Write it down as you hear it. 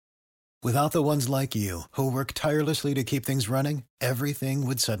Without the ones like you, who work tirelessly to keep things running, everything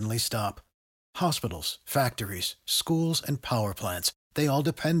would suddenly stop. Hospitals, factories, schools, and power plants, they all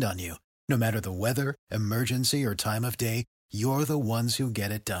depend on you. No matter the weather, emergency, or time of day, you're the ones who get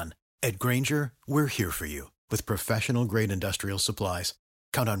it done. At Grainger, we're here for you with professional-grade industrial supplies.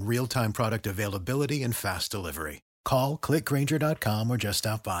 Count on real-time product availability and fast delivery. Call, click Grainger.com, or just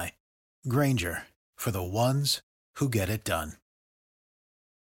stop by. Grainger, for the ones who get it done.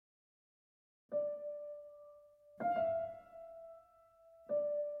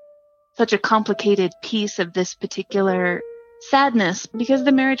 Such a complicated piece of this particular sadness, because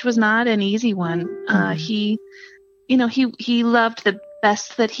the marriage was not an easy one. He loved the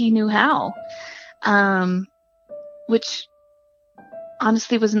best that he knew how, which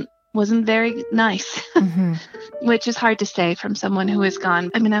honestly wasn't very nice, which is hard to say from someone who is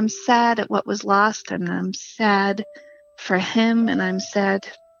gone. I mean, I'm sad at what was lost, and I'm sad for him, and I'm sad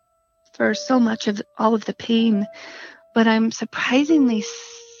for so much of all of the pain, but I'm surprisingly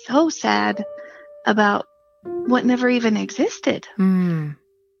so sad about what never even existed.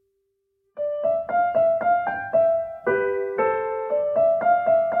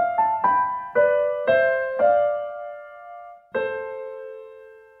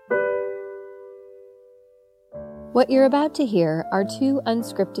 What you're about to hear are two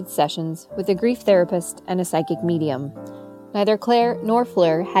unscripted sessions with a grief therapist and a psychic medium. Neither Claire nor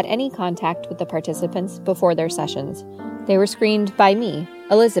Fleur had any contact with the participants before their sessions. They were screened by me,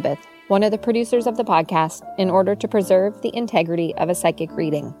 Elizabeth, one of the producers of the podcast, in order to preserve the integrity of a psychic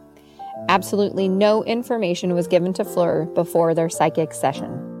reading. Absolutely no information was given to Fleur before their psychic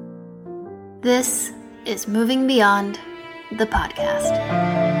session. This is Moving Beyond, the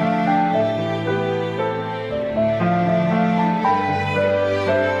podcast.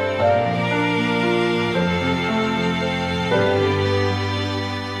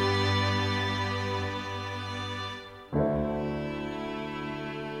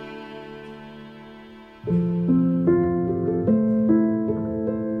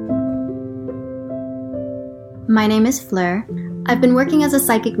 My name is Fleur. I've been working as a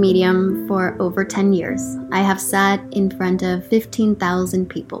psychic medium for over 10 years. I have sat in front of 15,000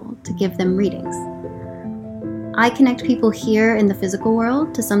 people to give them readings. I connect people here in the physical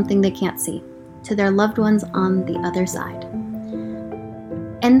world to something they can't see, to their loved ones on the other side.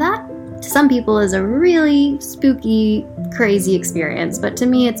 And that, to some people, is a really spooky, crazy experience, but to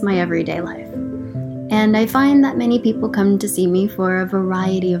me it's my everyday life. And I find that many people come to see me for a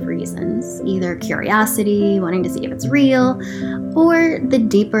variety of reasons, either curiosity, wanting to see if it's real, or the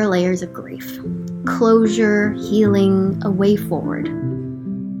deeper layers of grief. Closure, healing, a way forward.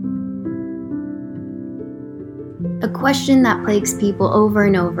 A question that plagues people over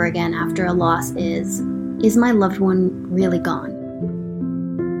and over again after a loss is my loved one really gone?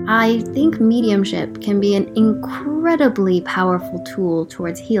 I think mediumship can be an incredibly powerful tool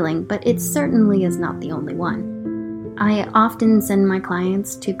towards healing, but it certainly is not the only one. I often send my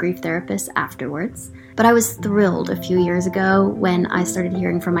clients to grief therapists afterwards, but I was thrilled a few years ago when I started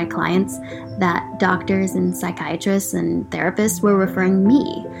hearing from my clients that doctors and psychiatrists and therapists were referring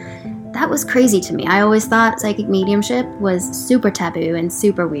me. That was crazy to me. I always thought psychic mediumship was super taboo and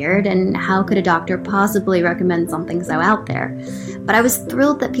super weird, and how could a doctor possibly recommend something so out there? But I was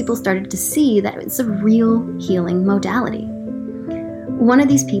thrilled that people started to see that it's a real healing modality. One of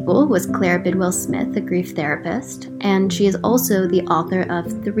these people was Claire Bidwell Smith, a grief therapist, and she is also the author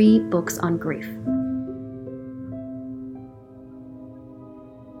of 3 books on grief.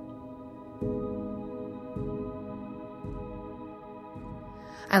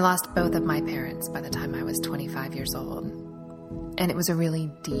 I lost both of my parents by the time I was 25 years old, and it was a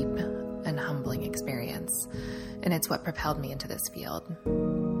really deep and humbling experience, and it's what propelled me into this field.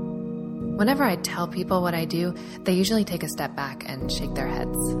 Whenever I tell people what I do, they usually take a step back and shake their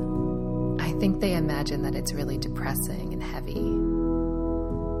heads. I think they imagine that it's really depressing and heavy,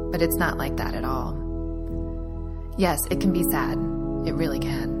 but it's not like that at all. Yes, it can be sad, it really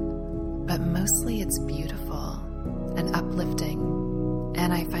can, but mostly it's beautiful and uplifting.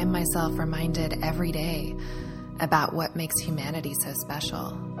 And I find myself reminded every day about what makes humanity so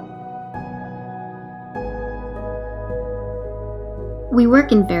special. We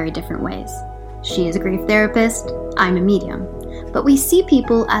work in very different ways. She is a grief therapist, I'm a medium. But we see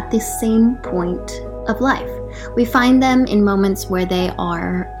people at the same point of life. We find them in moments where they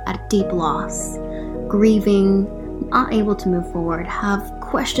are at deep loss, grieving, not able to move forward, have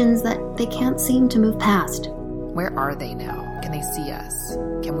questions that they can't seem to move past. Where are they now? Can they see us?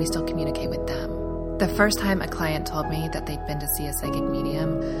 Can we still communicate with them? The first time a client told me that they'd been to see a psychic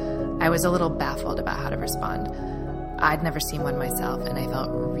medium, I was a little baffled about how to respond. I'd never seen one myself, and I felt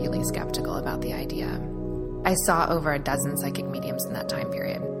really skeptical about the idea. I saw over a dozen psychic mediums in that time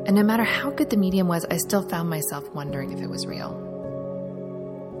period. And no matter how good the medium was, I still found myself wondering if it was real.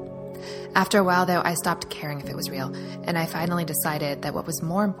 After a while, though, I stopped caring if it was real, and I finally decided that what was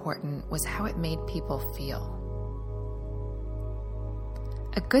more important was how it made people feel.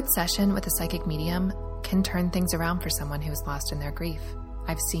 A good session with a psychic medium can turn things around for someone who is lost in their grief.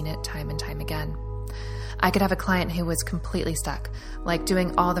 I've seen it time and time again. I could have a client who was completely stuck, like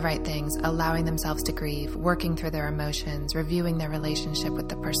doing all the right things, allowing themselves to grieve, working through their emotions, reviewing their relationship with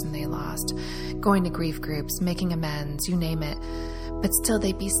the person they lost, going to grief groups, making amends, you name it. But still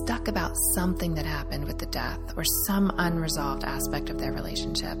they'd be stuck about something that happened with the death or some unresolved aspect of their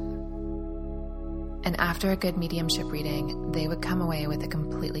relationship. And after a good mediumship reading, they would come away with a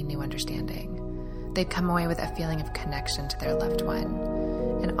completely new understanding. They'd come away with a feeling of connection to their loved one,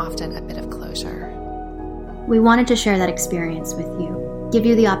 and often a bit of closure. We wanted to share that experience with you, give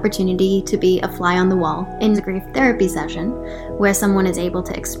you the opportunity to be a fly on the wall in a grief therapy session where someone is able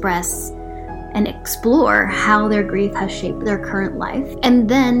to express and explore how their grief has shaped their current life. And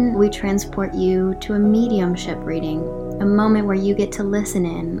then we transport you to a mediumship reading, a moment where you get to listen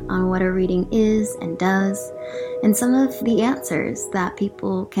in on what a reading is and does, and some of the answers that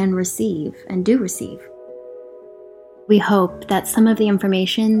people can receive and do receive. We hope that some of the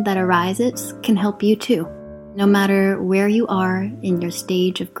information that arises can help you too, no matter where you are in your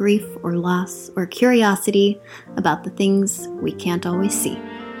stage of grief or loss or curiosity about the things we can't always see.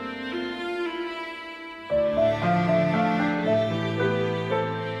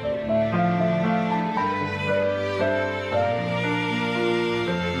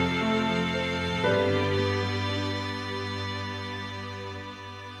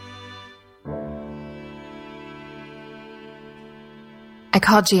 I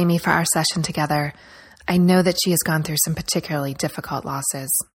called Jamie for our session together. I know that she has gone through some particularly difficult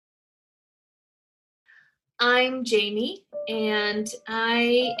losses. I'm Jamie, and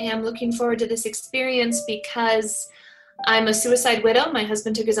I am looking forward to this experience because I'm a suicide widow. My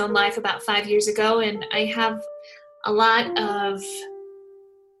husband took his own life about 5 years ago, and I have a lot of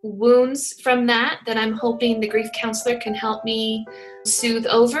wounds from that I'm hoping the grief counselor can help me soothe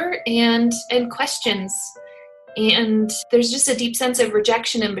over, and questions. And there's just a deep sense of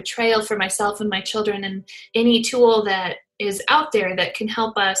rejection and betrayal for myself and my children, and any tool that is out there that can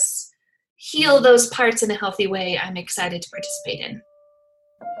help us heal those parts in a healthy way, I'm excited to participate in.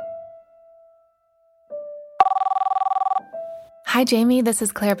 Hi, Jamie. This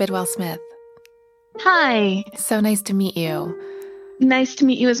is Claire Bidwell Smith. Hi. So nice to meet you. Nice to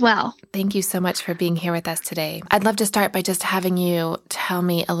meet you as well. Thank you so much for being here with us today. I'd love to start by just having you tell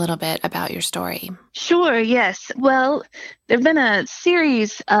me a little bit about your story. Sure, yes. Well, there have been a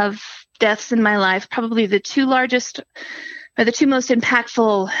series of deaths in my life, probably the two largest or the two most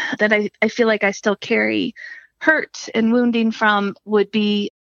impactful that I feel like I still carry hurt and wounding from would be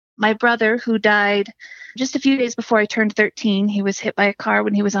my brother, who died just a few days before I turned 13. He was hit by a car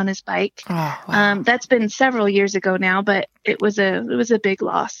when he was on his bike. Oh, wow. That's been several years ago now, but it was a big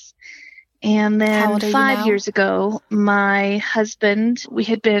loss. And then 5 years ago, my husband, we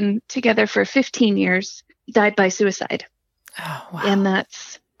had been together for 15 years, died by suicide. Oh, wow. And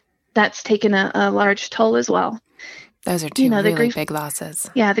that's taken a large toll as well. Those are two really big losses.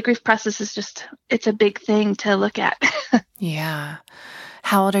 Yeah, the grief process is it's a big thing to look at. Yeah.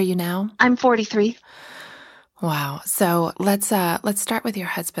 How old are you now? I'm 43. Wow. So let's start with your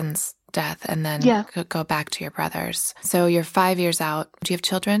husband's death and then go back to your brother's. So you're 5 years out. Do you have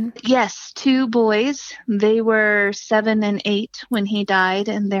children? Yes, 2 boys. They were 7 and 8 when he died,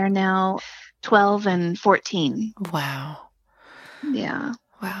 and they're now 12 and 14. Wow. Yeah.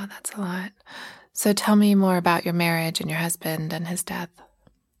 Wow, that's a lot. So tell me more about your marriage and your husband and his death.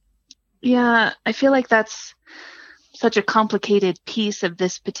 Yeah, I feel like that's such a complicated piece of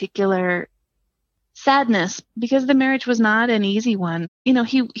this particular sadness, because the marriage was not an easy one. You know,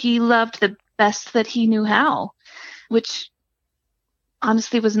 he loved the best that he knew how, which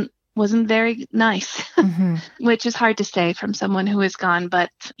honestly wasn't very nice, mm-hmm. which is hard to say from someone who is gone.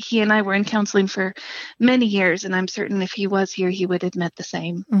 But he and I were in counseling for many years, and I'm certain if he was here, he would admit the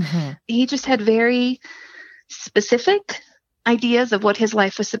same. Mm-hmm. He just had very specific ideas of what his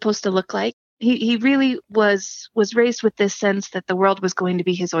life was supposed to look like. He really was raised with this sense that the world was going to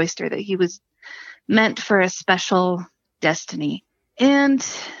be his oyster, that he was meant for a special destiny. And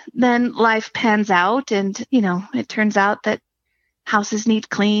then life pans out, and, you know, it turns out that houses need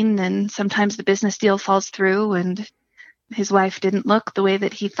clean, and sometimes the business deal falls through, and his wife didn't look the way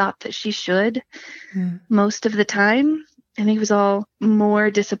that he thought that she should most of the time. And he was all more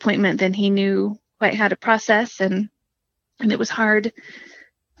disappointment than he knew quite how to process. And And it was hard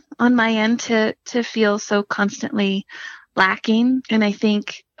on my end to feel so constantly lacking. And I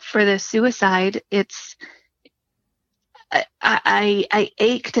think for the suicide, I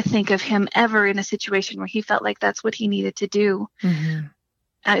ache to think of him ever in a situation where he felt like that's what he needed to do.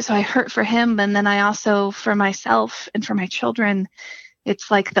 So I hurt for him, and then I also, for myself and for my children, it's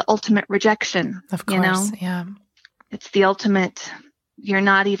like the ultimate rejection. Of course, yeah. It's the ultimate, you're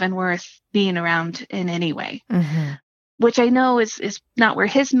not even worth being around in any way. Which I know is not where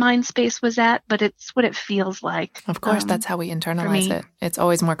his mind space was at, but it's what it feels like. Of course, that's how we internalize it. It's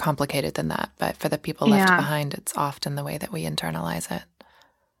always more complicated than that, but for the people left behind, it's often the way that we internalize it.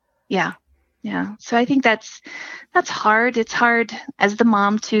 Yeah. So I think that's hard. It's hard as the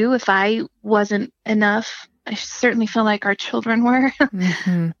mom too. If I wasn't enough, I certainly feel like our children were.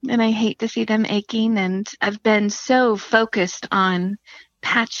 And I hate to see them aching. And I've been so focused on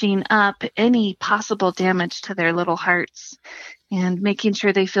patching up any possible damage to their little hearts and making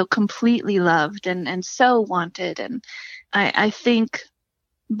sure they feel completely loved and so wanted. And I think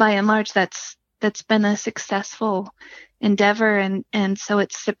by and large that's been a successful endeavor. And so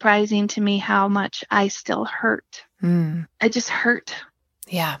it's surprising to me how much I still hurt. I just hurt.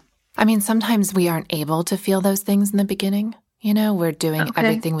 Yeah. I mean, sometimes we aren't able to feel those things in the beginning. You know, we're doing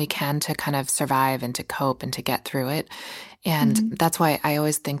everything we can to kind of survive and to cope and to get through it. And that's why I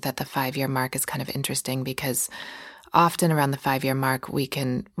always think that the 5-year mark is kind of interesting, because often around the 5-year mark, we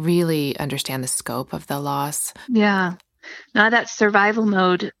can really understand the scope of the loss. Yeah. Now that survival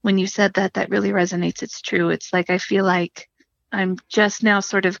mode, when you said that really resonates. It's true. It's like I feel like I'm just now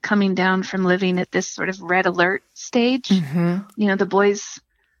sort of coming down from living at this sort of red alert stage. You know, the boys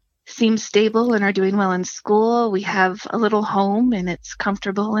seem stable and are doing well in school. We have a little home and it's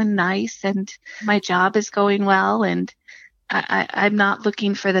comfortable and nice, and my job is going well, and I'm not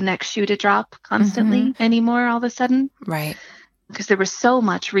looking for the next shoe to drop constantly anymore all of a sudden. Right. Because there was so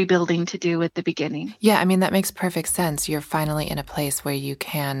much rebuilding to do at the beginning. Yeah, I mean, that makes perfect sense. You're finally in a place where you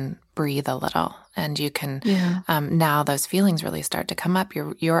can breathe a little, and you can, now those feelings really start to come up,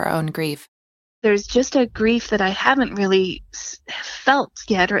 your own grief. There's just a grief that I haven't really felt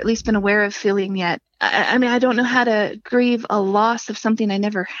yet, or at least been aware of feeling yet. I mean, I don't know how to grieve a loss of something I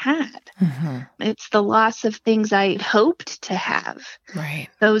never had. It's the loss of things I hoped to have. Right.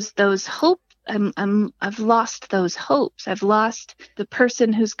 Those hopes. I've lost those hopes. I've lost the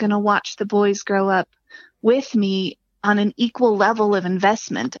person who's going to watch the boys grow up with me on an equal level of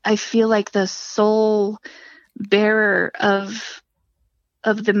investment. I feel like the sole bearer of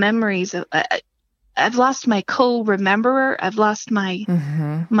the memories of. I've lost my co-rememberer. I've lost my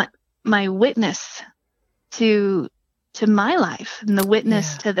my witness to my life and the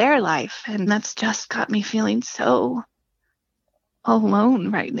witness to their life, and that's just got me feeling so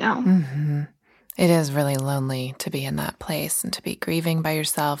alone right now. It is really lonely to be in that place and to be grieving by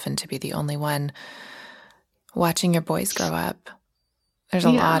yourself and to be the only one watching your boys grow up. There's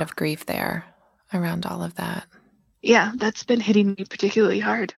a lot of grief there around all of that. Yeah, that's been hitting me particularly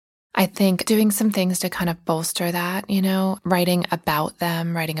hard. I think doing some things to kind of bolster that, you know, writing about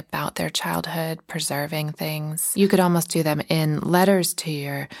them, writing about their childhood, preserving things. You could almost do them in letters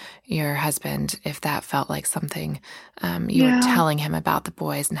to your husband if that felt like something you were telling him about the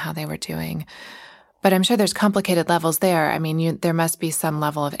boys and how they were doing. But I'm sure there's complicated levels there. I mean, there must be some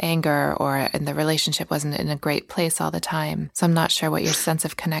level of anger, and the relationship wasn't in a great place all the time. So I'm not sure what your sense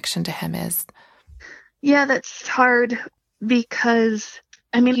of connection to him is. Yeah, that's hard because,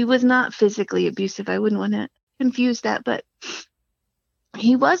 I mean, he was not physically abusive. I wouldn't want to confuse that, but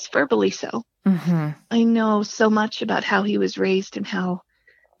he was verbally so. I know so much about how he was raised and how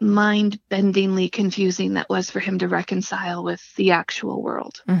mind-bendingly confusing that was for him to reconcile with the actual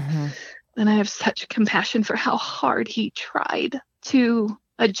world. And I have such compassion for how hard he tried to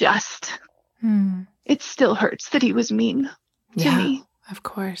adjust. It still hurts that he was mean to me. Of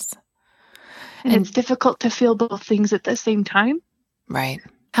course. And it's difficult to feel both things at the same time. Right.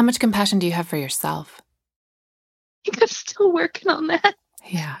 How much compassion do you have for yourself? I think I'm still working on that.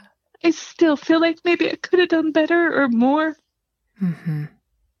 Yeah. I still feel like maybe I could have done better or more.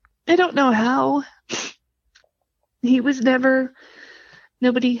 I don't know how. I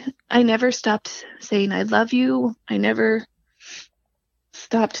never stopped saying I love you. I never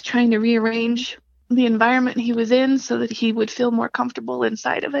stopped trying to rearrange the environment he was in so that he would feel more comfortable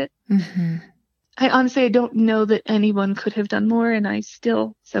inside of it. I honestly don't know that anyone could have done more, and I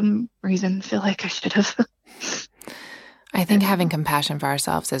still, some reason, feel like I should have. I think having compassion for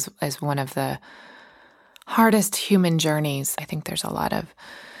ourselves is one of the hardest human journeys. I think there's a lot of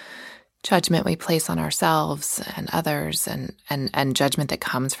judgment we place on ourselves and others, and judgment that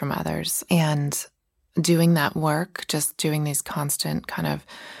comes from others. And doing that work, just doing these constant kind of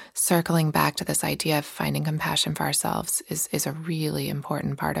circling back to this idea of finding compassion for ourselves is a really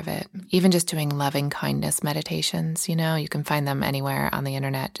important part of it. Even just doing loving kindness meditations, you can find them anywhere on the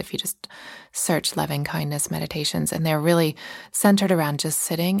internet if you just search loving kindness meditations. And they're really centered around just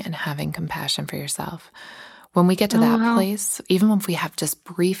sitting and having compassion for yourself. When we get to that place, even if we have just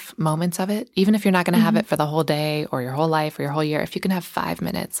brief moments of it, even if you're not going to have it for the whole day or your whole life or your whole year, if you can have 5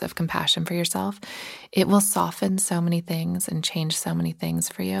 minutes of compassion for yourself, it will soften so many things and change so many things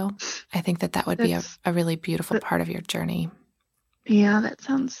for you. I think that would be a really beautiful part of your journey. Yeah, that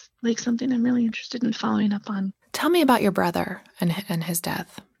sounds like something I'm really interested in following up on. Tell me about your brother and his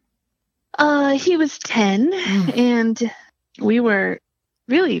death. He was 10 and we were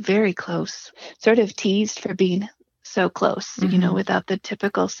really very close, sort of teased for being so close, without the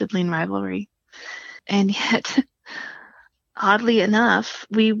typical sibling rivalry. And yet, oddly enough,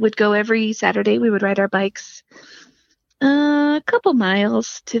 we would go every Saturday. We would ride our bikes a couple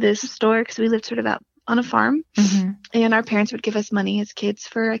miles to this store because we lived sort of out on a farm. And our parents would give us money as kids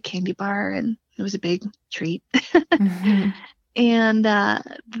for a candy bar, and it was a big treat. And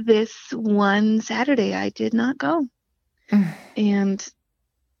this one Saturday, I did not go. And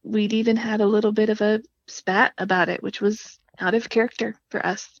we'd even had a little bit of a spat about it, which was out of character for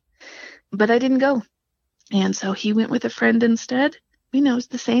us. But I didn't go. And so he went with a friend instead. We know it's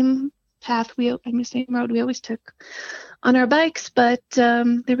the same path, the same road we always took on our bikes. But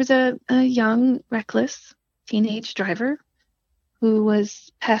there was a young, reckless teenage driver who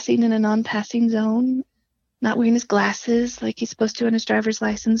was passing in a non-passing zone, not wearing his glasses like he's supposed to on his driver's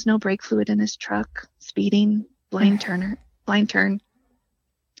license, no brake fluid in his truck, speeding, blind turn,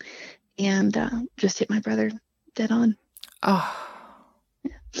 and just hit my brother dead on. Oh.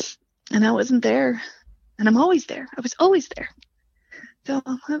 Yeah. And I wasn't there. And I'm always there. I was always there. So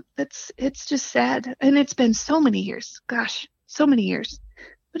it's just sad. And it's been so many years. Gosh, so many years.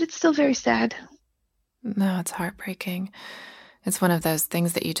 But it's still very sad. No, it's heartbreaking. It's one of those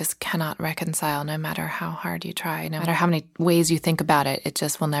things that you just cannot reconcile no matter how hard you try. No matter how many ways you think about it, it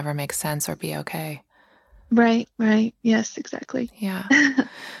just will never make sense or be okay. Right. Yes, exactly. Yeah.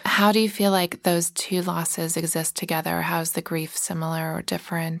 How do you feel like those two losses exist together? How's the grief similar or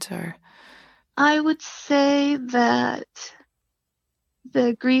different? Or I would say that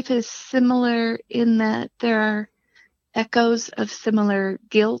the grief is similar in that there are echoes of similar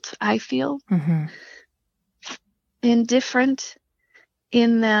guilt, I feel. And different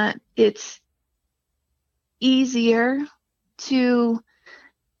in that it's easier to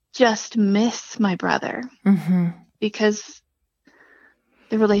just miss my brother because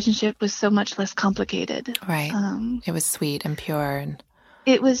the relationship was so much less complicated. Right. It was sweet and pure. And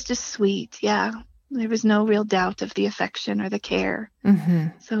it was just sweet. Yeah. There was no real doubt of the affection or the care.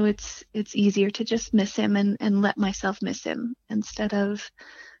 So it's easier to just miss him and let myself miss him instead of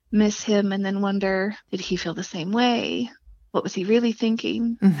miss him and then wonder, did he feel the same way? What was he really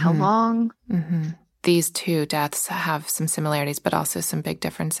thinking? How long? These two deaths have some similarities, but also some big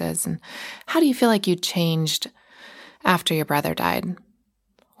differences. And how do you feel like you changed after your brother died?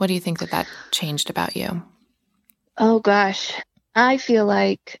 What do you think that changed about you? Oh, gosh. I feel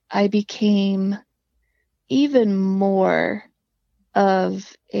like I became even more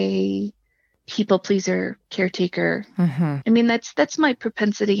of a people pleaser, caretaker. I mean, that's my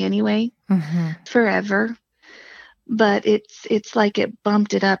propensity anyway, forever. But it's like it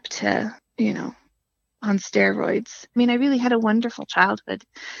bumped it up to, on steroids. I mean, I really had a wonderful childhood,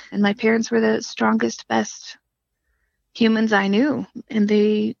 and my parents were the strongest, best humans I knew, and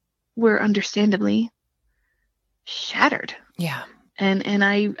they were understandably shattered. Yeah. And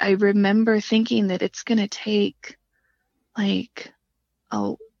I remember thinking that it's going to take like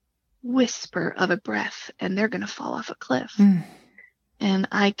a whisper of a breath and they're going to fall off a cliff. And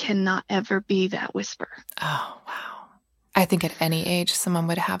I cannot ever be that whisper. Oh, wow. I think at any age someone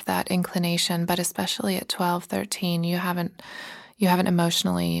would have that inclination, but especially at 12, 13, you haven't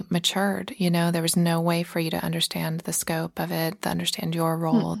emotionally matured. There was no way for you to understand the scope of it, to understand your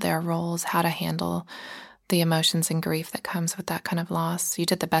role, their roles, how to handle the emotions and grief that comes with that kind of loss. You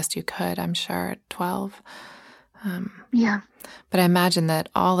did the best you could, I'm sure, at 12. Yeah. But I imagine that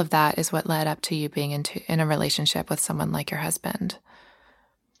all of that is what led up to you being in a relationship with someone like your husband.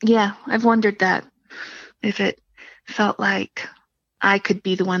 Yeah, I've wondered that. If it felt like I could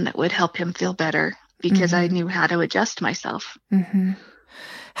be the one that would help him feel better because I knew how to adjust myself.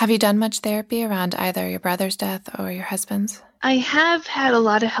 Have you done much therapy around either your brother's death or your husband's? I have had a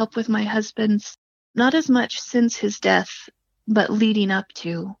lot of help with my husband's, not as much since his death, but leading up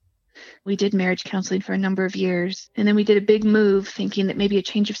to. We did marriage counseling for a number of years, and then we did a big move thinking that maybe a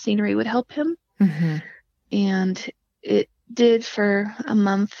change of scenery would help him. Mm-hmm. And it did for a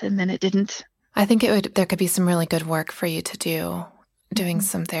month, and then it didn't. I think there could be some really good work for you to do, doing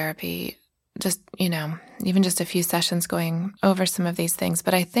some therapy, just, even just a few sessions going over some of these things.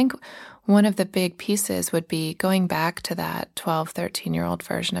 But I think one of the big pieces would be going back to that 12, 13-year-old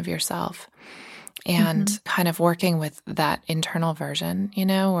version of yourself and kind of working with that internal version,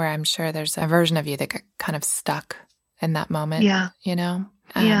 where I'm sure there's a version of you that got kind of stuck in that moment. Yeah.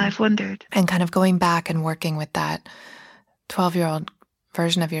 Yeah, I've wondered. And kind of going back and working with that 12-year-old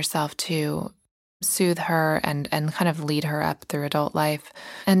version of yourself to soothe her and kind of lead her up through adult life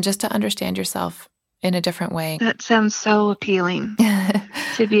and just to understand yourself in a different way. That sounds so appealing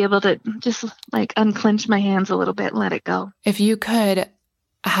to be able to just like unclench my hands a little bit and let it go. If you could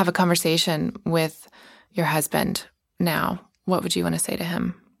have a conversation with your husband now, what would you want to say to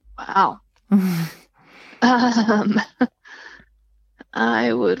him? Wow.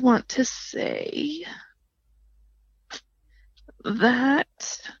 I would want to say that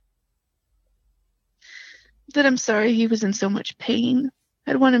I'm sorry he was in so much pain.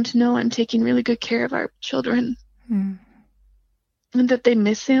 I'd want him to know I'm taking really good care of our children and that they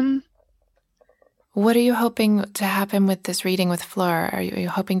miss him. What are you hoping to happen with this reading with Fleur? Are you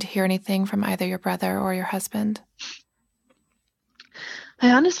hoping to hear anything from either your brother or your husband?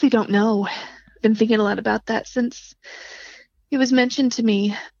 I honestly don't know. I've been thinking a lot about that since it was mentioned to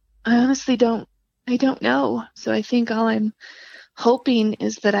me. I honestly don't know. So I think all I'm hoping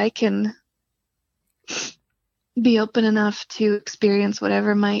is that I can be open enough to experience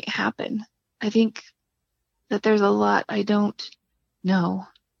whatever might happen. I think that there's a lot I don't know.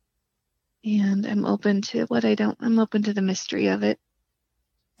 And I'm open to what I don't. I'm open to the mystery of it.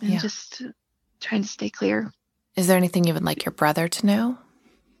 And just trying to stay clear. Is there anything you would like your brother to know?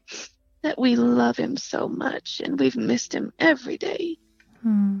 That we love him so much and we've missed him every day.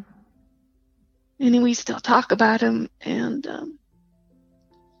 And we still talk about him and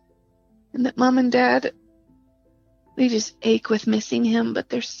that Mom and Dad, they just ache with missing him, but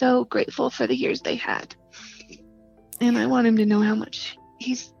they're so grateful for the years they had. And I want him to know how much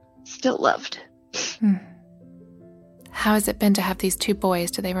he's still loved. How has it been to have these two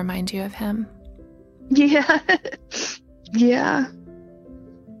boys? Do they remind you of him? Yeah. Yeah,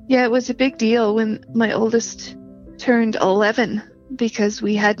 it was a big deal when my oldest turned 11 because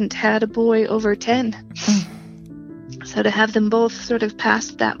we hadn't had a boy over 10. So to have them both sort of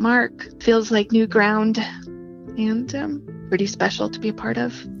past that mark feels like new ground and pretty special to be a part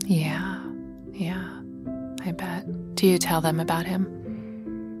of. Yeah, I bet. Do you tell them about him?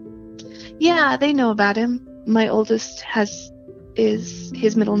 Yeah, they know about him. My oldest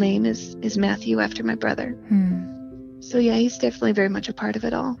his middle name is Matthew after my brother. So yeah, he's definitely very much a part of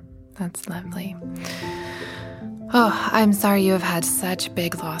it all. That's lovely. Oh, I'm sorry you have had such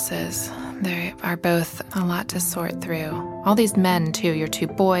big losses. They are both a lot to sort through. All these men too, your two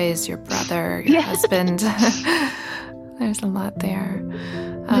boys, your brother, your husband. There's a lot there.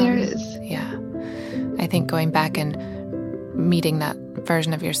 There is. Yeah. I think going back and meeting that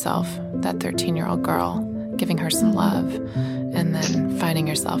version of yourself, that 13-year-old girl, giving her some love, and then finding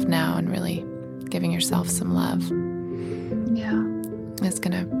yourself now and really giving yourself some love. Yeah. It's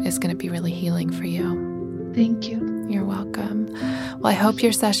gonna be really healing for you. Thank you. You're welcome. Well, I hope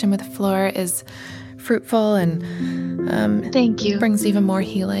your session with Fleur is fruitful and thank you. Brings even more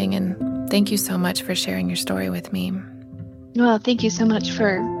healing. And thank you so much for sharing your story with me. Well, thank you so much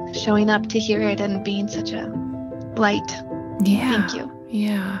for showing up to hear it and being such a light. Yeah. Thank you.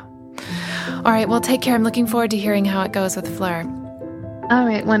 Yeah. All right. Well, take care. I'm looking forward to hearing how it goes with Fleur. All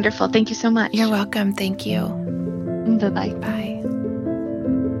right. Wonderful. Thank you so much. You're welcome. Thank you. Bye-bye. Bye.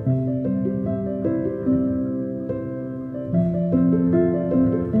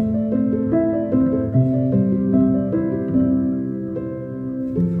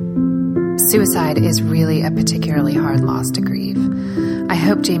 Suicide is really a particularly hard loss to grieve. I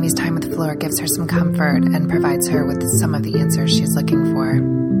hope Jamie's time with Fleur gives her some comfort and provides her with some of the answers she's looking for.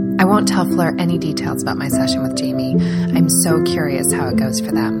 I won't tell Fleur any details about my session with Jamie. I'm so curious how it goes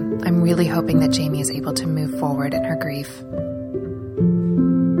for them. I'm really hoping that Jamie is able to move forward in her grief.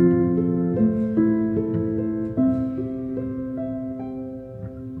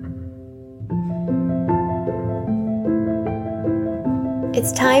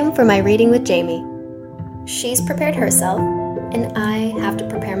 It's time for my reading with Jamie. She's prepared herself, and I have to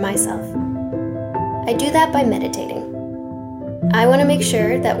prepare myself. I do that by meditating. I want to make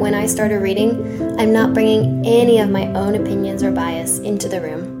sure that when I start a reading, I'm not bringing any of my own opinions or bias into the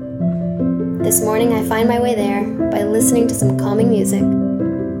room. This morning, I find my way there by listening to some calming music,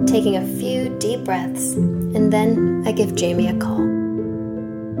 taking a few deep breaths, and then I give Jamie a call.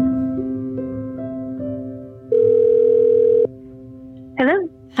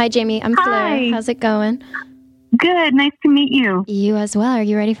 Hi, Jamie. I'm Fleur. How's it going? Good. Nice to meet you. You as well. Are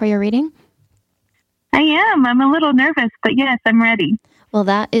you ready for your reading? I am. I'm a little nervous, but yes, I'm ready. Well,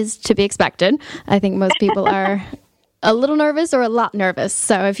 that is to be expected. I think most people are a little nervous or a lot nervous.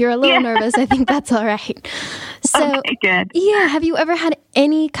 So if you're a little nervous, I think that's all right. So, okay, good. Yeah. Have you ever had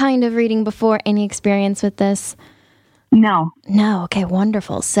any kind of reading before? Any experience with this? No. No. Okay,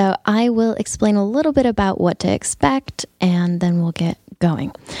 wonderful. So I will explain a little bit about what to expect, and then we'll get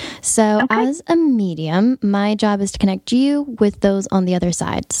going. So as a medium, my job is to connect you with those on the other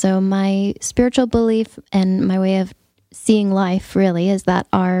side. So my spiritual belief and my way of seeing life really is that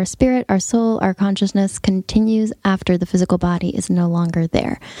our spirit, our soul, our consciousness continues after the physical body is no longer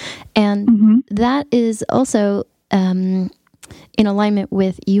there. And that is also in alignment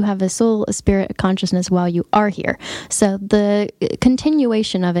with you have a soul, a spirit, a consciousness while you are here. So the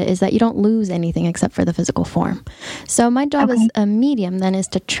continuation of it is that you don't lose anything except for the physical form. So my job as a medium then is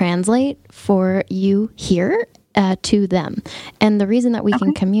to translate for you here to them. And the reason that we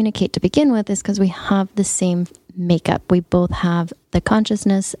can communicate to begin with is because we have the same makeup. We both have the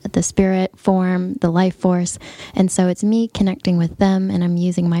consciousness, the spirit form, the life force. And so it's me connecting with them, and I'm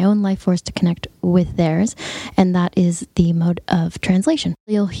using my own life force to connect with theirs. And that is the mode of translation.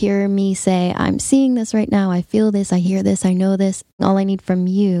 You'll hear me say, I'm seeing this right now. I feel this. I hear this. I know this. All I need from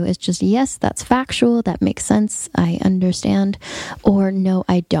you is just, yes, that's factual. That makes sense. I understand. Or no,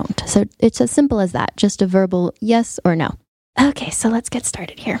 I don't. So it's as simple as that. Just a verbal yes or no. Okay, so let's get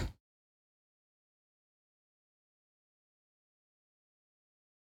started here.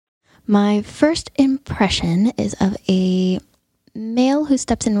 My first impression is of a male who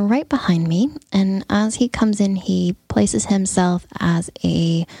steps in right behind me, and as he comes in, he places himself as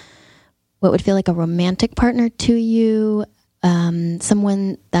what would feel like a romantic partner to you,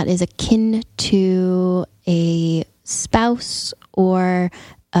 someone that is akin to a spouse or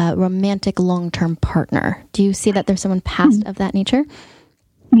a romantic long-term partner. Do you see that there's someone past of that nature?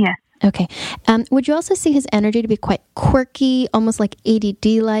 Yes. Okay. Would you also see his energy to be quite quirky, almost like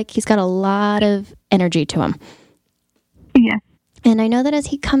ADD-like? He's got a lot of energy to him. Yes. And I know that as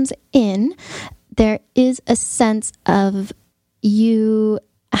he comes in, there is a sense of you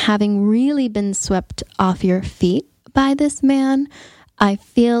having really been swept off your feet by this man. I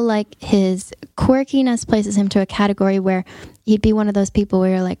feel like his quirkiness places him to a category where he'd be one of those people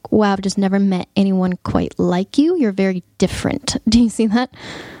where you're like, wow, I've just never met anyone quite like you. You're very different. Do you see that?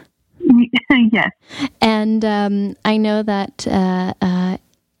 Yes. And I know that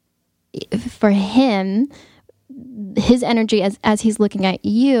for him, his energy as he's looking at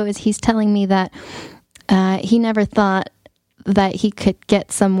you is he's telling me that he never thought that he could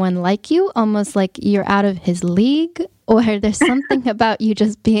get someone like you, almost like you're out of his league, or there's something about you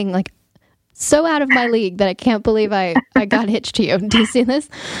just being like so out of my league that I can't believe I got hitched to you. Do you see this?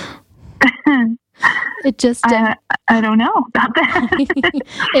 It just... I don't know about that.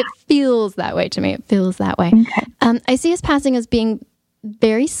 It feels that way to me. It feels that way. Okay. I see his passing as being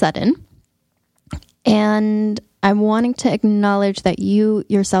very sudden. And I'm wanting to acknowledge that you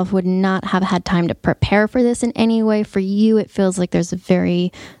yourself would not have had time to prepare for this in any way. For you, it feels like there's a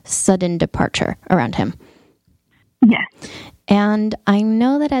very sudden departure around him. Yes. And I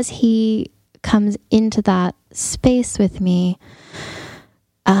know that as he comes into that space with me...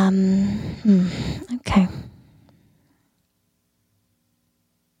 Okay.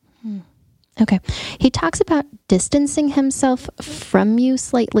 Okay. He talks about distancing himself from you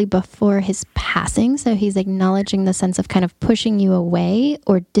slightly before his passing. So he's acknowledging the sense of kind of pushing you away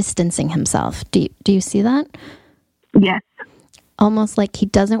or distancing himself. Do you see that? Yes. Almost like he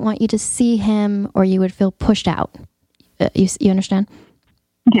doesn't want you to see him, or you would feel pushed out. You understand?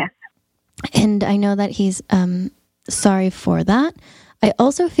 Yes. And I know that he's sorry for that. I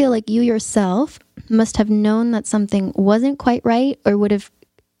also feel like you yourself must have known that something wasn't quite right, or would have,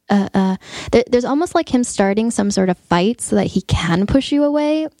 there's almost like him starting some sort of fight so that he can push you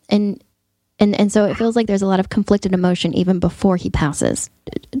away. And so it feels like there's a lot of conflicted emotion even before he passes.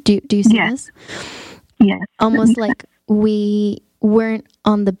 Do you see this? Yes. Almost like we weren't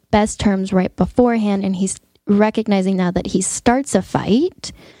on the best terms right beforehand, and he's recognizing now that he starts a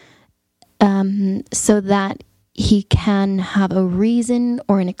fight, so that he can have a reason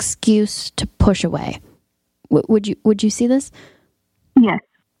or an excuse to push away. Would you see this? Yes.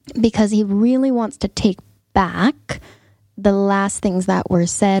 Because he really wants to take back the last things that were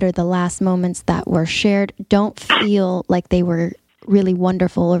said, or the last moments that were shared don't feel like they were really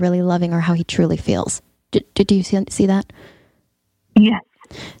wonderful or really loving, or how he truly feels. Do you see that? Yes.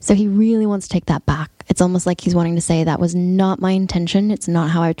 So he really wants to take that back. It's almost like he's wanting to say, that was not my intention. It's not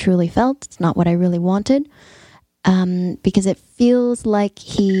how I truly felt. It's not what I really wanted. because it feels like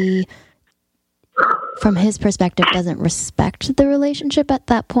he, from his perspective, doesn't respect the relationship at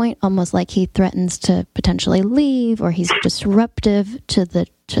that point, almost like he threatens to potentially leave, or he's disruptive to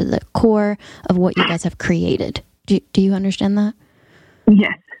the core of what you guys have created. Do you understand that?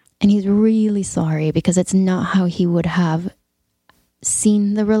 Yes. And he's really sorry because it's not how he would have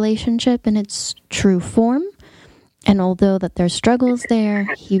seen the relationship in its true form. And although that there's struggles there,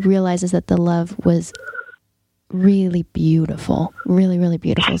 he realizes that the love was really beautiful, really, really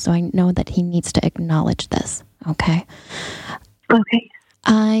beautiful. So I know that he needs to acknowledge this. Okay. Okay.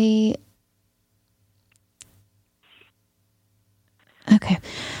 Okay.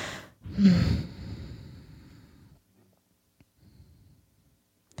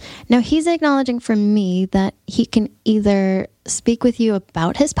 Now, he's acknowledging for me that he can either speak with you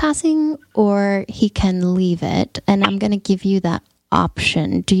about his passing or he can leave it. And I'm going to give you that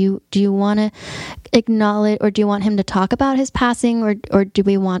option. Do you want to acknowledge, or do you want him to talk about his passing, or do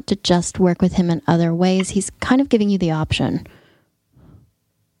we want to just work with him in other ways? He's kind of giving you the option.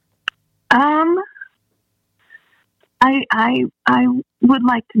 I would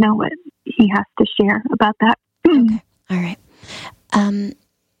like to know what he has to share about that. Okay. All right.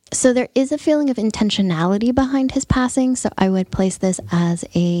 So there is a feeling of intentionality behind his passing. So I would place this as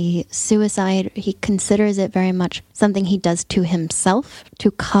a suicide. He considers it very much something he does to himself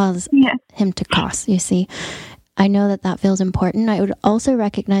to cause him to cost. You see, I know that feels important. I would also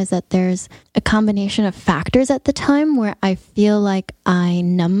recognize that there's a combination of factors at the time where I feel like I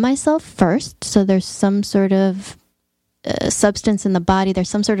numb myself first. So there's some sort of substance in the body. There's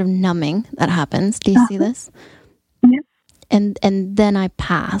some sort of numbing that happens. Do you see this? Yeah. And then I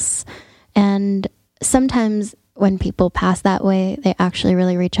pass. And sometimes when people pass that way, they actually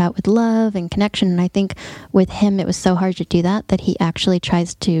really reach out with love and connection. And I think with him, it was so hard to do that he actually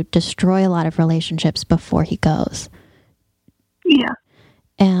tries to destroy a lot of relationships before he goes. Yeah.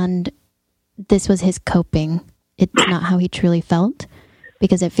 And this was his coping. It's not how he truly felt,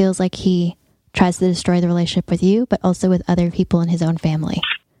 because it feels like he tries to destroy the relationship with you, but also with other people in his own family.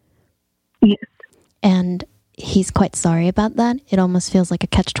 Yes. And he's quite sorry about that. It almost feels like a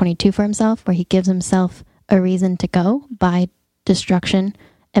catch-22 for himself, where he gives himself a reason to go by destruction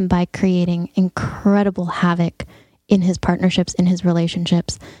and by creating incredible havoc in his partnerships, in his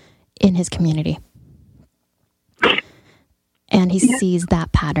relationships, in his community. And he sees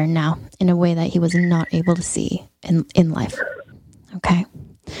that pattern now in a way that he was not able to see in life. Okay?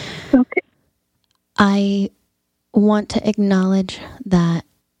 Okay. I want to acknowledge that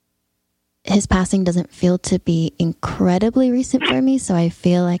his passing doesn't feel to be incredibly recent for me, so I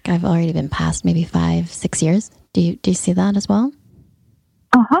feel like I've already been past maybe 5-6 years. Do you see that as well?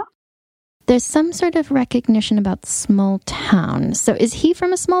 Uh-huh. There's some sort of recognition about small town. So is he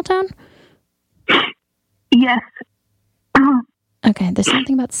from a small town? Yes. Okay, there's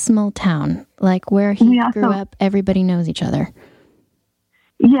something about small town, like where he grew up, everybody knows each other.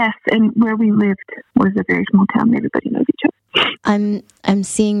 Yes, and where we lived was a very small town. Everybody knows each other. I'm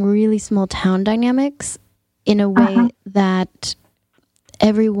seeing really small town dynamics in a way that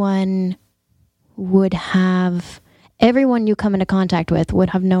everyone you come into contact with would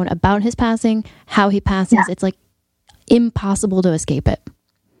have known about his passing, how he passes. Yeah. It's like impossible to escape it.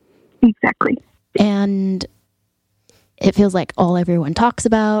 Exactly. And it feels like all everyone talks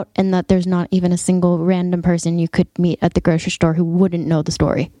about, and that there's not even a single random person you could meet at the grocery store who wouldn't know the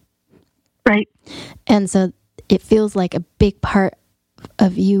story. Right. And so it feels like a big part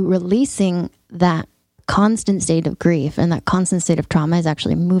of you releasing that constant state of grief and that constant state of trauma is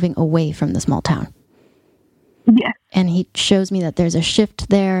actually moving away from the small town. Yes. And he shows me that there's a shift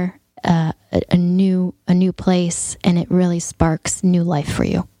there, a new place, and it really sparks new life for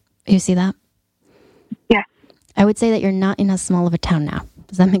you. You see that? Yes. I would say that you're not in as small of a town now.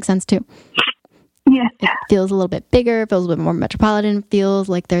 Does that make sense too? Yes. It feels a little bit bigger, feels a little bit more metropolitan, feels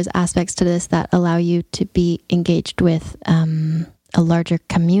like there's aspects to this that allow you to be engaged with a larger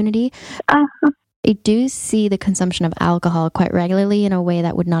community. Uh-huh. I do see the consumption of alcohol quite regularly in a way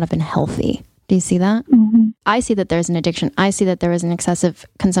that would not have been healthy. Do you see that? Mm-hmm. I see that there's an addiction. I see that there is an excessive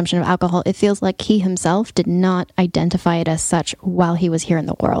consumption of alcohol. It feels like he himself did not identify it as such while he was here in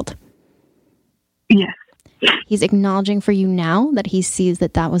the world. Yes. He's acknowledging for you now that he sees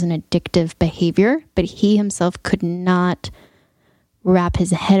that that was an addictive behavior, but he himself could not wrap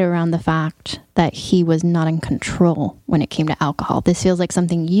his head around the fact that he was not in control when it came to alcohol. This feels like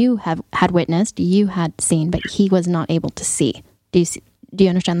something you had witnessed, you had seen, but he was not able to see. Do you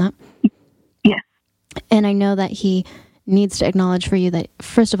understand that? Yes. And I know that he needs to acknowledge for you that,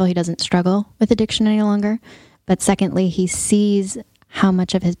 first of all, he doesn't struggle with addiction any longer, but secondly, he sees how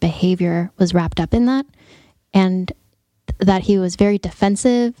much of his behavior was wrapped up in that. and that he was very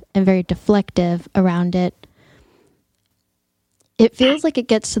defensive and very deflective around it. It feels like it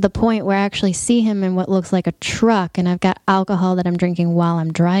gets to the point where I actually see him in what looks like a truck, and I've got alcohol that I'm drinking while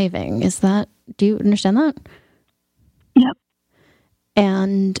I'm driving. Do you understand that? Yep.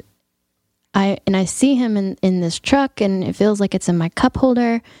 And I see him in this truck, and it feels like it's in my cup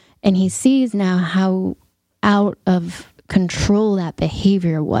holder, and he sees now how out of control that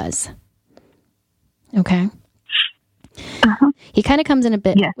behavior was. Okay? Uh-huh. He kind of comes in a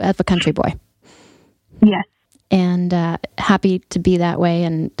bit of a country boy. Yes. And happy to be that way,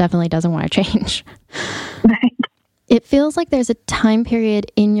 and definitely doesn't want to change. Right. It feels like there's a time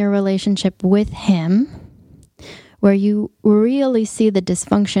period in your relationship with him where you really see the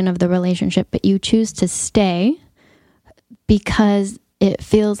dysfunction of the relationship, but you choose to stay because it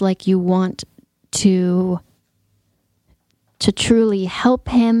feels like you want to truly help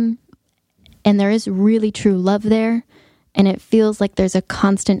him, and there is really true love there, and it feels like there's a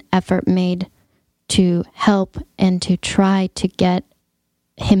constant effort made to help and to try to get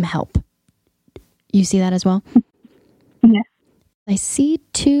him help. You see that as well? Yes. I see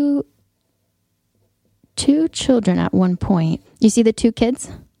two children at one point. You see the two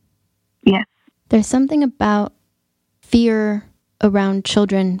kids? Yes. There's something about fear around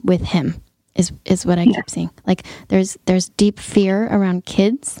children with him is what I keep seeing. Like there's deep fear around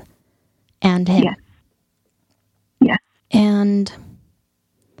kids and him. Yes. Yes. And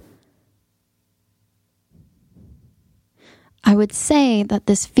I would say that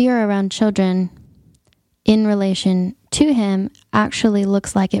this fear around children in relation to him actually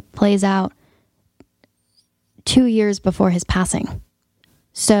looks like it plays out 2 years before his passing.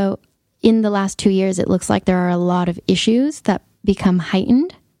 So in the last 2 years, it looks like there are a lot of issues that become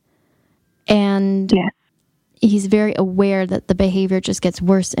heightened. And he's very aware that the behavior just gets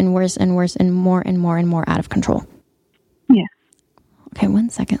worse and worse and worse and more and more and more out of control. Yeah. Okay, 1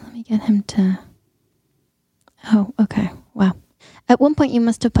 second. Let me get him to... Oh, okay. Wow. At one point, you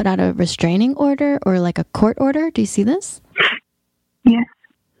must have put out a restraining order or like a court order. Do you see this? Yes.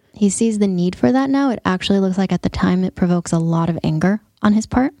 He sees the need for that now. It actually looks like at the time it provokes a lot of anger on his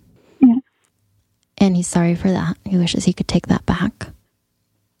part. Yeah. And he's sorry for that. He wishes he could take that back.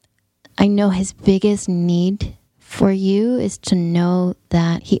 I know his biggest need for you is to know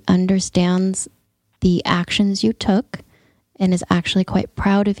that he understands the actions you took and is actually quite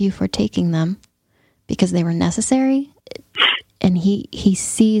proud of you for taking them because they were necessary. And he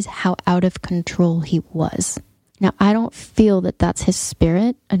sees how out of control he was. Now, I don't feel that that's his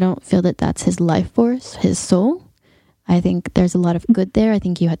spirit. I don't feel that that's his life force, his soul. I think there's a lot of good there. I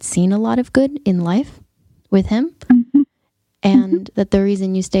think you had seen a lot of good in life with him. Mm-hmm. And that the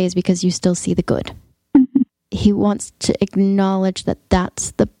reason you stay is because you still see the good. Mm-hmm. He wants to acknowledge that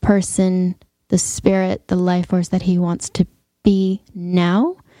that's the person, the spirit, the life force that he wants to be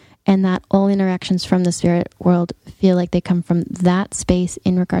now. And that all interactions from the spirit world feel like they come from that space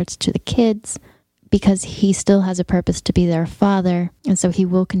in regards to the kids, because he still has a purpose to be their father. And so he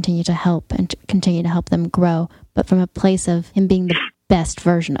will continue to help and continue to help them grow, but from a place of him being the best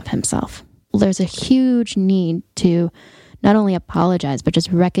version of himself. There's a huge need to not only apologize, but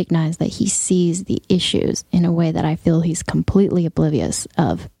just recognize that he sees the issues in a way that I feel he's completely oblivious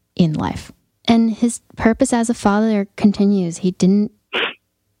of in life. And his purpose as a father continues. He didn't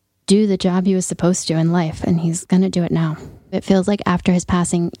do the job he was supposed to in life, and he's going to do it now. It feels like after his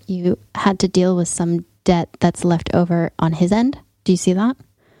passing, you had to deal with some debt that's left over on his end. Do you see that?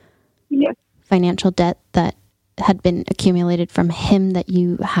 Yes. Financial debt that had been accumulated from him that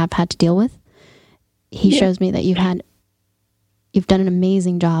you have had to deal with. He shows me that you've done an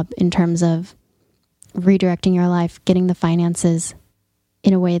amazing job in terms of redirecting your life, getting the finances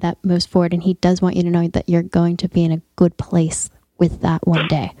in a way that moves forward, and he does want you to know that you're going to be in a good place with that one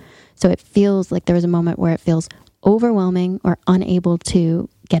day. So it feels like there was a moment where it feels overwhelming or unable to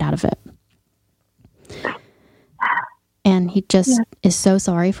get out of it. And he just is so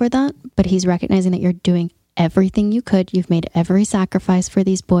sorry for that, but he's recognizing that you're doing everything you could. You've made every sacrifice for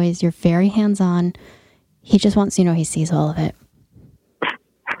these boys. You're very hands-on. He just wants you to know he sees all of it.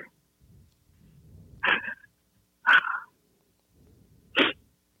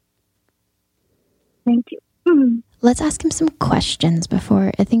 Thank you. Let's ask him some questions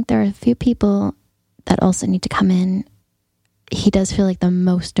before. I think there are a few people that also need to come in. He does feel like the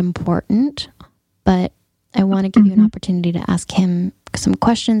most important, but I want to give you an opportunity to ask him some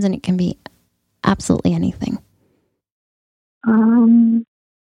questions, and it can be absolutely anything. I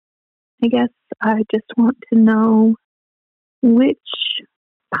guess I just want to know which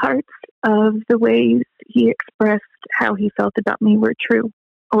parts of the ways he expressed how he felt about me were true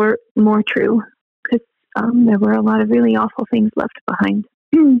or more true. Because there were a lot of really awful things left behind.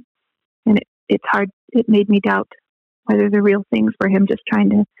 And it's hard. It made me doubt whether the real things were him just trying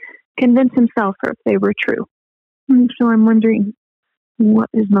to convince himself or if they were true. And so I'm wondering what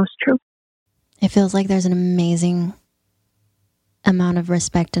is most true. It feels like there's an amazing amount of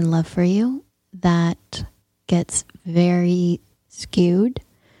respect and love for you that gets very skewed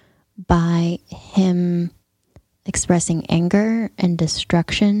by him expressing anger and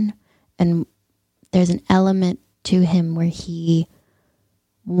destruction. And there's an element to him where he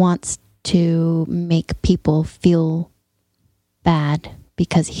wants to make people feel bad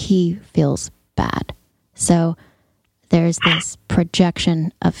because he feels bad. So there's this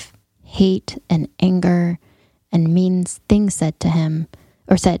projection of hate and anger and mean things said to him,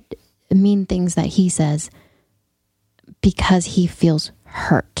 or said mean things that he says because he feels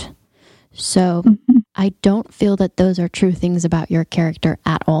hurt. So I don't feel that those are true things about your character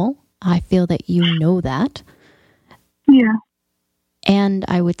at all. I feel that you know that. Yeah. And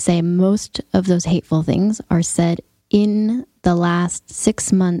I would say most of those hateful things are said in the last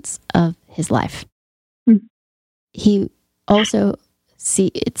 6 months of his life. He also,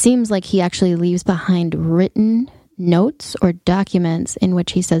 it seems like he actually leaves behind written notes or documents in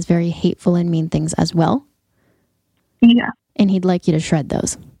which he says very hateful and mean things as well. Yeah. And he'd like you to shred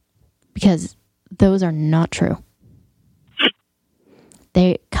those because those are not true.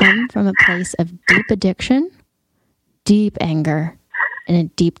 They come from a place of deep addiction, deep anger, and a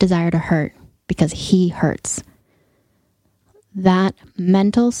deep desire to hurt because he hurts. That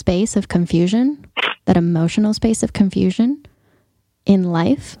mental space of confusion, that emotional space of confusion in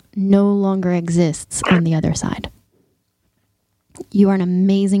life no longer exists on the other side. You are an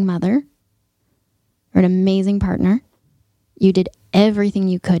amazing mother. You're an amazing partner. You did everything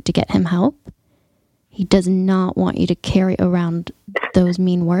you could to get him help. He does not want you to carry around those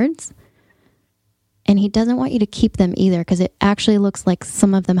mean words. And he doesn't want you to keep them either because it actually looks like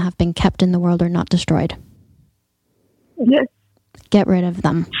some of them have been kept in the world or not destroyed. Yes. Get rid of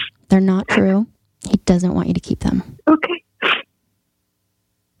them. They're not true. He doesn't want you to keep them. Okay.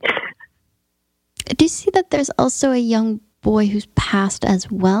 Do you see that there's also a young boy who's passed as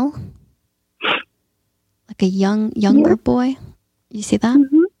well? Like a younger boy? You see that?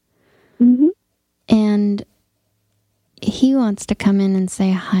 Mm-hmm. Mm-hmm. And he wants to come in and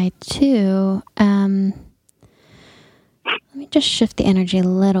say hi too. Let me just shift the energy a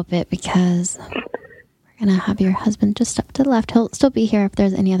little bit because we're going to have your husband just up to the left. He'll still be here if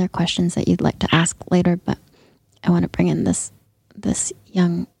there's any other questions that you'd like to ask later, but I want to bring in this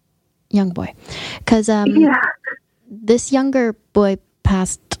young boy. Because this younger boy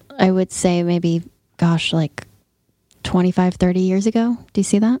passed, I would say maybe, like 25, 30 years ago. Do you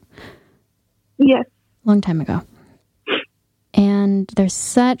see that? Yes. Long time ago. And there's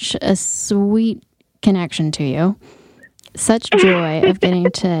such a sweet connection to you. Such joy of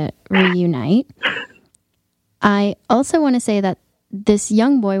getting to reunite. I also want to say that this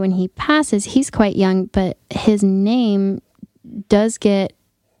young boy, when he passes, he's quite young, but his name does get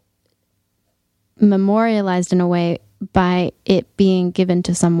memorialized in a way by it being given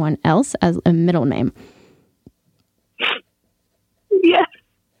to someone else as a middle name. Yes.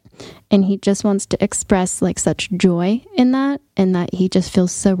 And he just wants to express like such joy in that, and that he just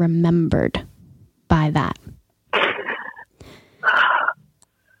feels so remembered by that.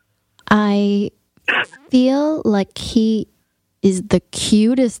 I feel like he is the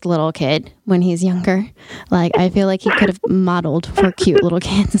cutest little kid when he's younger. Like, I feel like he could have modeled for cute little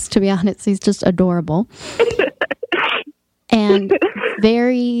kids, to be honest. He's just adorable. And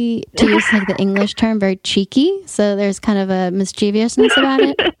very, to use like the English term, very cheeky. So there's kind of a mischievousness about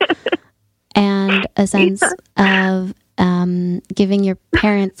it. And a sense of giving your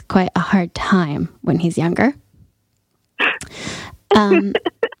parents quite a hard time when he's younger.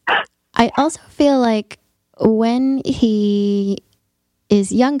 I also feel like when he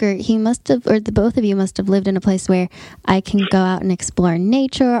is younger, he must have, or the both of you must have lived in a place where I can go out and explore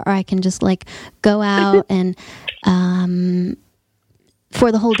nature, or I can just like go out and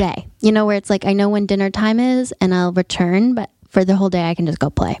for the whole day, you know, where it's like, I know when dinner time is and I'll return, but for the whole day I can just go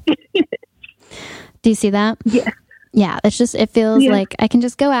play. Do you see that? Yeah. Yeah, it's just, it feels like I can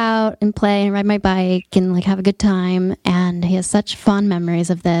just go out and play and ride my bike and like have a good time. And he has such fond memories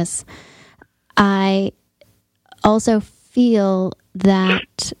of this. I also feel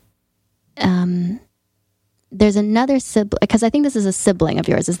that there's another sibling, because I think this is a sibling of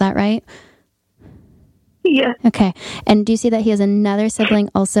yours. Is that right? Yes. Okay. And do you see that he has another sibling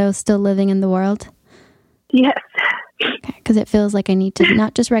also still living in the world? Yes. Okay, because it feels like I need to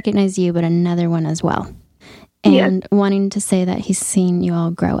not just recognize you, but another one as well. And wanting to say that he's seen you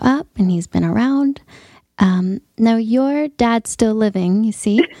all grow up and he's been around. Now, your dad's still living, you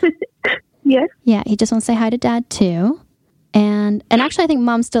see? Yes. Yeah, he just wants to say hi to Dad, too. And actually, I think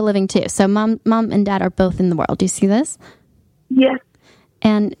Mom's still living, too. So Mom and Dad are both in the world. Do you see this? Yes.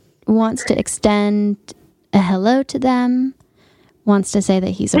 And wants to extend a hello to them, wants to say that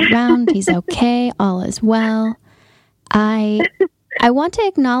he's around, he's okay, all is well. I want to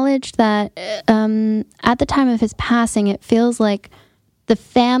acknowledge that at the time of his passing, it feels like the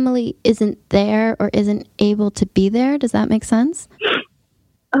family isn't there or isn't able to be there. Does that make sense?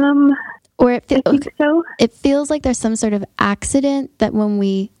 Or I think so. It feels like there's some sort of accident that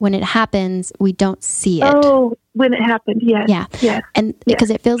when it happens, we don't see it. Oh, when it happened, yes. Yeah. Yes. And because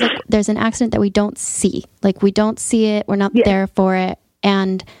it feels like there's an accident that we don't see. Like we don't see it, we're not there for it.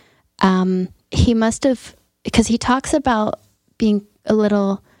 And he must have, because he talks about being a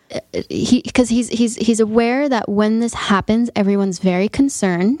little, because he's aware that when this happens, everyone's very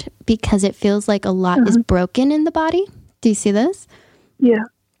concerned because it feels like a lot is broken in the body. Do you see this? Yeah.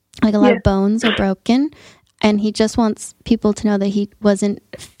 Like a lot of bones are broken, and he just wants people to know that he wasn't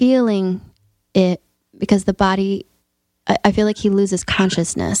feeling it because the body, I feel like he loses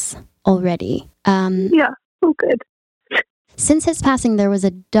consciousness already. Yeah. Oh, good. Since his passing, there was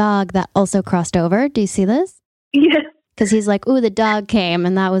a dog that also crossed over. Do you see this? Yes. Because he's like, ooh, the dog came,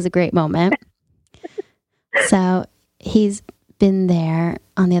 and that was a great moment. So he's been there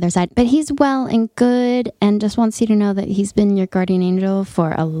on the other side, but he's well and good and just wants you to know that he's been your guardian angel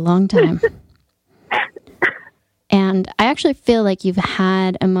for a long time. And I actually feel like you've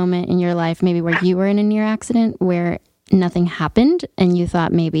had a moment in your life maybe where you were in a near accident where nothing happened and you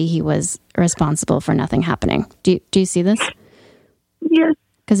thought maybe he was responsible for nothing happening. Do you see this? Yes.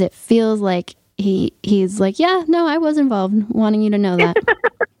 Because it feels like he's like, yeah, no, I was involved, wanting you to know that.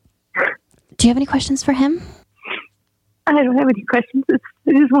 Do you have any questions for him? I don't have any questions.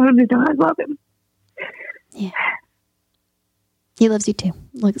 I just want him to know I love him. Yeah. He loves you too.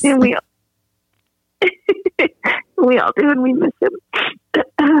 And we all do, and we miss him.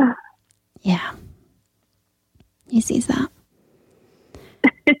 Yeah. He sees that.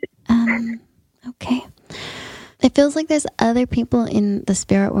 Okay. It feels like there's other people in the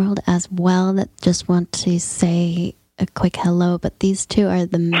spirit world as well that just want to say a quick hello, but these two are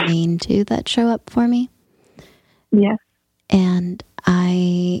the main two that show up for me. Yes. And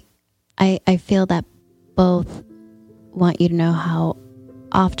I feel that both want you to know how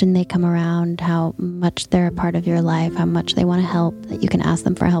often they come around, how much they're a part of your life, how much they want to help, that you can ask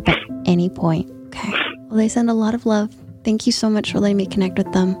them for help at any point. Okay. Well, they send a lot of love. Thank you so much for letting me connect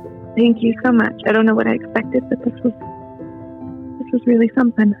with them. Thank you so much. I don't know what I expected, but this was really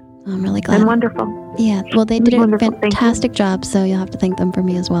something. I'm really glad. And wonderful. Yeah, well, they did a fantastic job, so you'll have to thank them for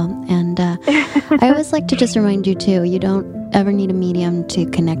me as well. And I always like to just remind you, too, you don't ever need a medium to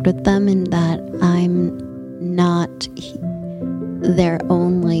connect with them, in that I'm not their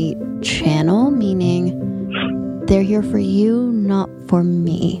only channel, meaning they're here for you, not for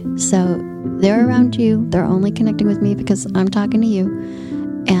me. So they're around you. They're only connecting with me because I'm talking to you.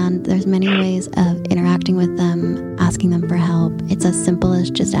 And there's many ways of interacting with them, asking them for help. It's as simple as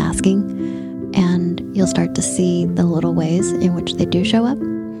just asking, and you'll start to see the little ways in which they do show up.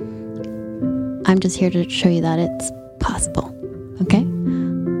 I'm just here to show you that it's possible. Okay?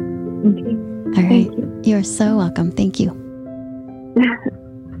 Okay. All right. You're so welcome. Thank you.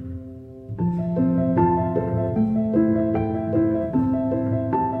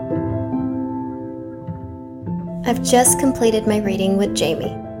 I've just completed my reading with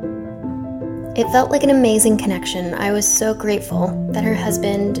Jamie. It felt like an amazing connection. I was so grateful that her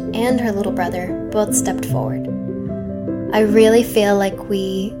husband and her little brother both stepped forward. I really feel like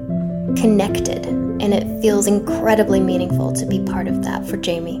we connected, and it feels incredibly meaningful to be part of that for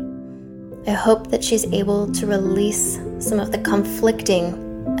Jamie. I hope that she's able to release some of the conflicting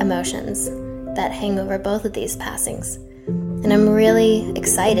emotions that hang over both of these passings. And I'm really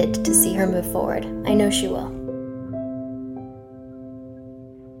excited to see her move forward. I know she will.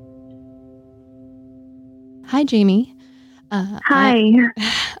 Hi, Jamie. Hi.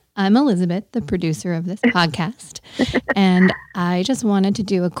 I'm Elizabeth, the producer of this podcast, and I just wanted to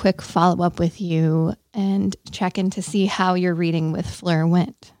do a quick follow-up with you and check in to see how your reading with Fleur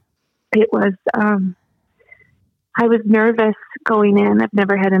went. It was, I was nervous going in. I've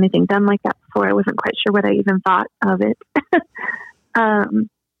never had anything done like that before. I wasn't quite sure what I even thought of it.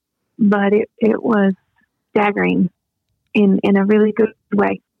 But it was staggering in a really good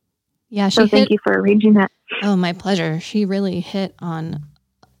way. Yeah, so thank you for arranging that. Oh, my pleasure. She really hit on,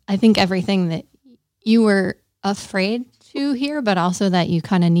 I think, everything that you were afraid to hear, but also that you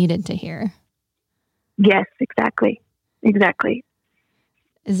kind of needed to hear. Yes, exactly.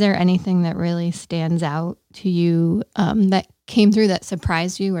 Is there anything that really stands out to you that came through that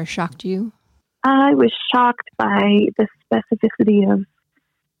surprised you or shocked you? I was shocked by the specificity of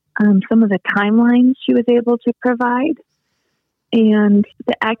some of the timelines she was able to provide and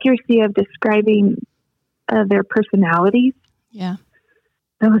the accuracy of describing their personalities. Yeah.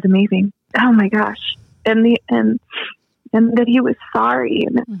 That was amazing. Oh my gosh. And that he was sorry.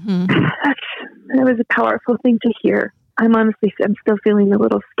 And that was a powerful thing to hear. I'm still feeling a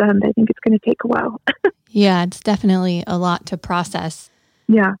little stunned. I think it's going to take a while. Yeah, it's definitely a lot to process.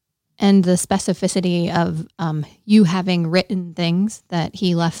 Yeah. And the specificity of you having written things that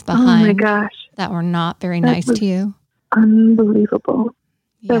he left behind. Oh my gosh. That were not very nice to you. Unbelievable.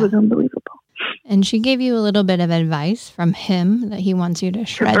 Yeah. That was unbelievable. And she gave you a little bit of advice from him that he wants you to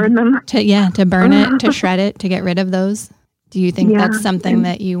shred. To burn them. To burn it, to shred it, to get rid of those. Do you think that's something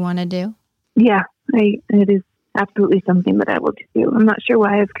that you want to do? Yeah, it is absolutely something that I will do. I'm not sure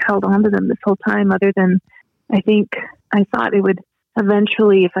why I've held on to them this whole time, other than I thought it would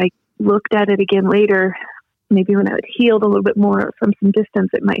eventually, if I looked at it again later, maybe when I would healed a little bit more from some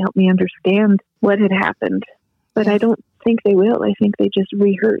distance, it might help me understand what had happened. But I don't think they will. I think they just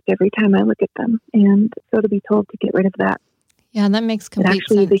re-hurt every time I look at them. And so to be told to get rid of that. Yeah, that makes complete sense. It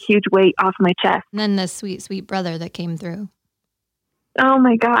actually is a huge weight off my chest. And then the sweet, sweet brother that came through. Oh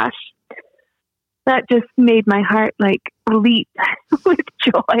my gosh. That just made my heart leap with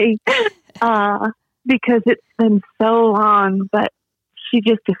joy because it's been so long, but she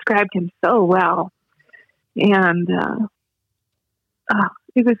just described him so well. And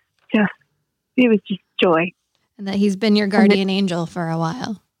it was just joy. And that he's been your guardian angel for a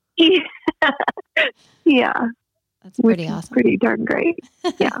while. Yeah. That's pretty awesome. Pretty darn great.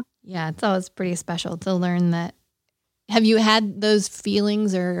 Yeah. Yeah, it's always pretty special to learn that. Have you had those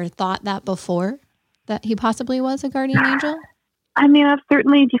feelings or thought that before, that he possibly was a guardian angel? I mean, I've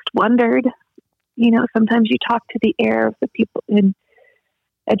certainly just wondered. Sometimes you talk to the air of the people and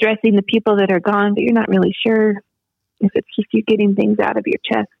addressing the people that are gone, but you're not really sure if it's just you getting things out of your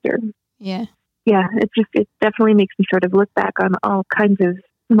chest or. Yeah. Yeah, it definitely makes me sort of look back on all kinds of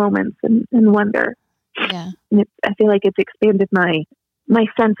moments and wonder. Yeah. And I feel like it's expanded my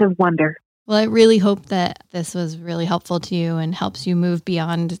sense of wonder. Well, I really hope that this was really helpful to you and helps you move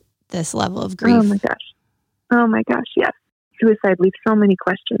beyond this level of grief. Oh my gosh, yes. Suicide leaves so many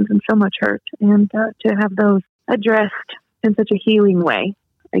questions and so much hurt. And to have those addressed in such a healing way,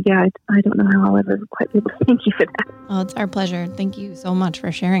 I don't know how I'll ever quite be able to thank you for that. Oh, it's our pleasure. Thank you so much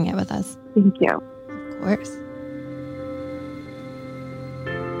for sharing it with us. Thank you. Of course.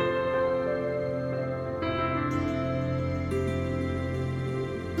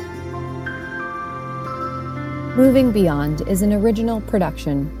 Moving Beyond is an original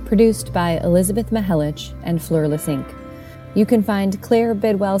production produced by Elizabeth Mihelich and Fleur-less Inc. You can find Claire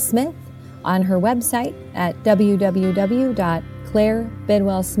Bidwell Smith on her website at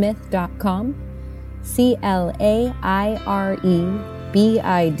www.clairebidwellsmith.com,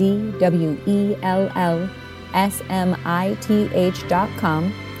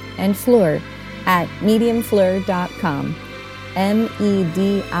 CLAIREBIDWELLSMITH.com, and Fleur at mediumfleur.com,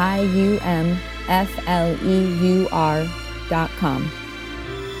 MEDIUMFLEUR.com.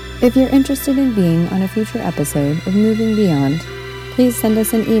 If you're interested in being on a future episode of Moving Beyond, please send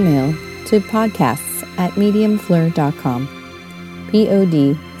us an email to podcasts@mediumfleur.com,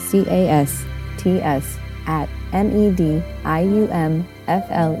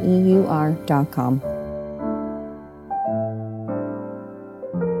 podcasts@mediumfleur.com.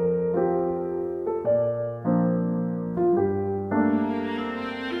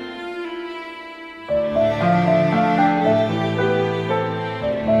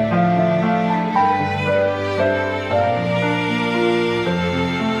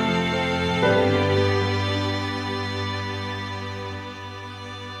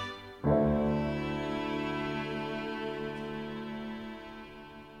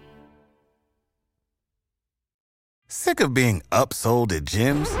 Sick of being upsold at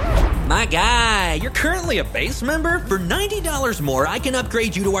gyms? My guy, you're currently a base member? For $90 more, I can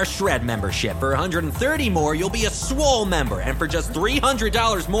upgrade you to our Shred membership. For $130 more, you'll be a Swole member. And for just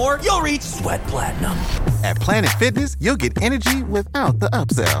 $300 more, you'll reach Sweat Platinum. At Planet Fitness, you'll get energy without the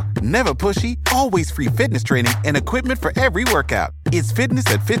upsell. Never pushy, always free fitness training and equipment for every workout. It's fitness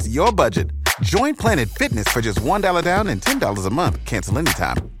that fits your budget. Join Planet Fitness for just $1 down and $10 a month. Cancel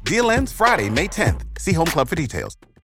anytime. Deal ends Friday, May 10th. See Home Club for details.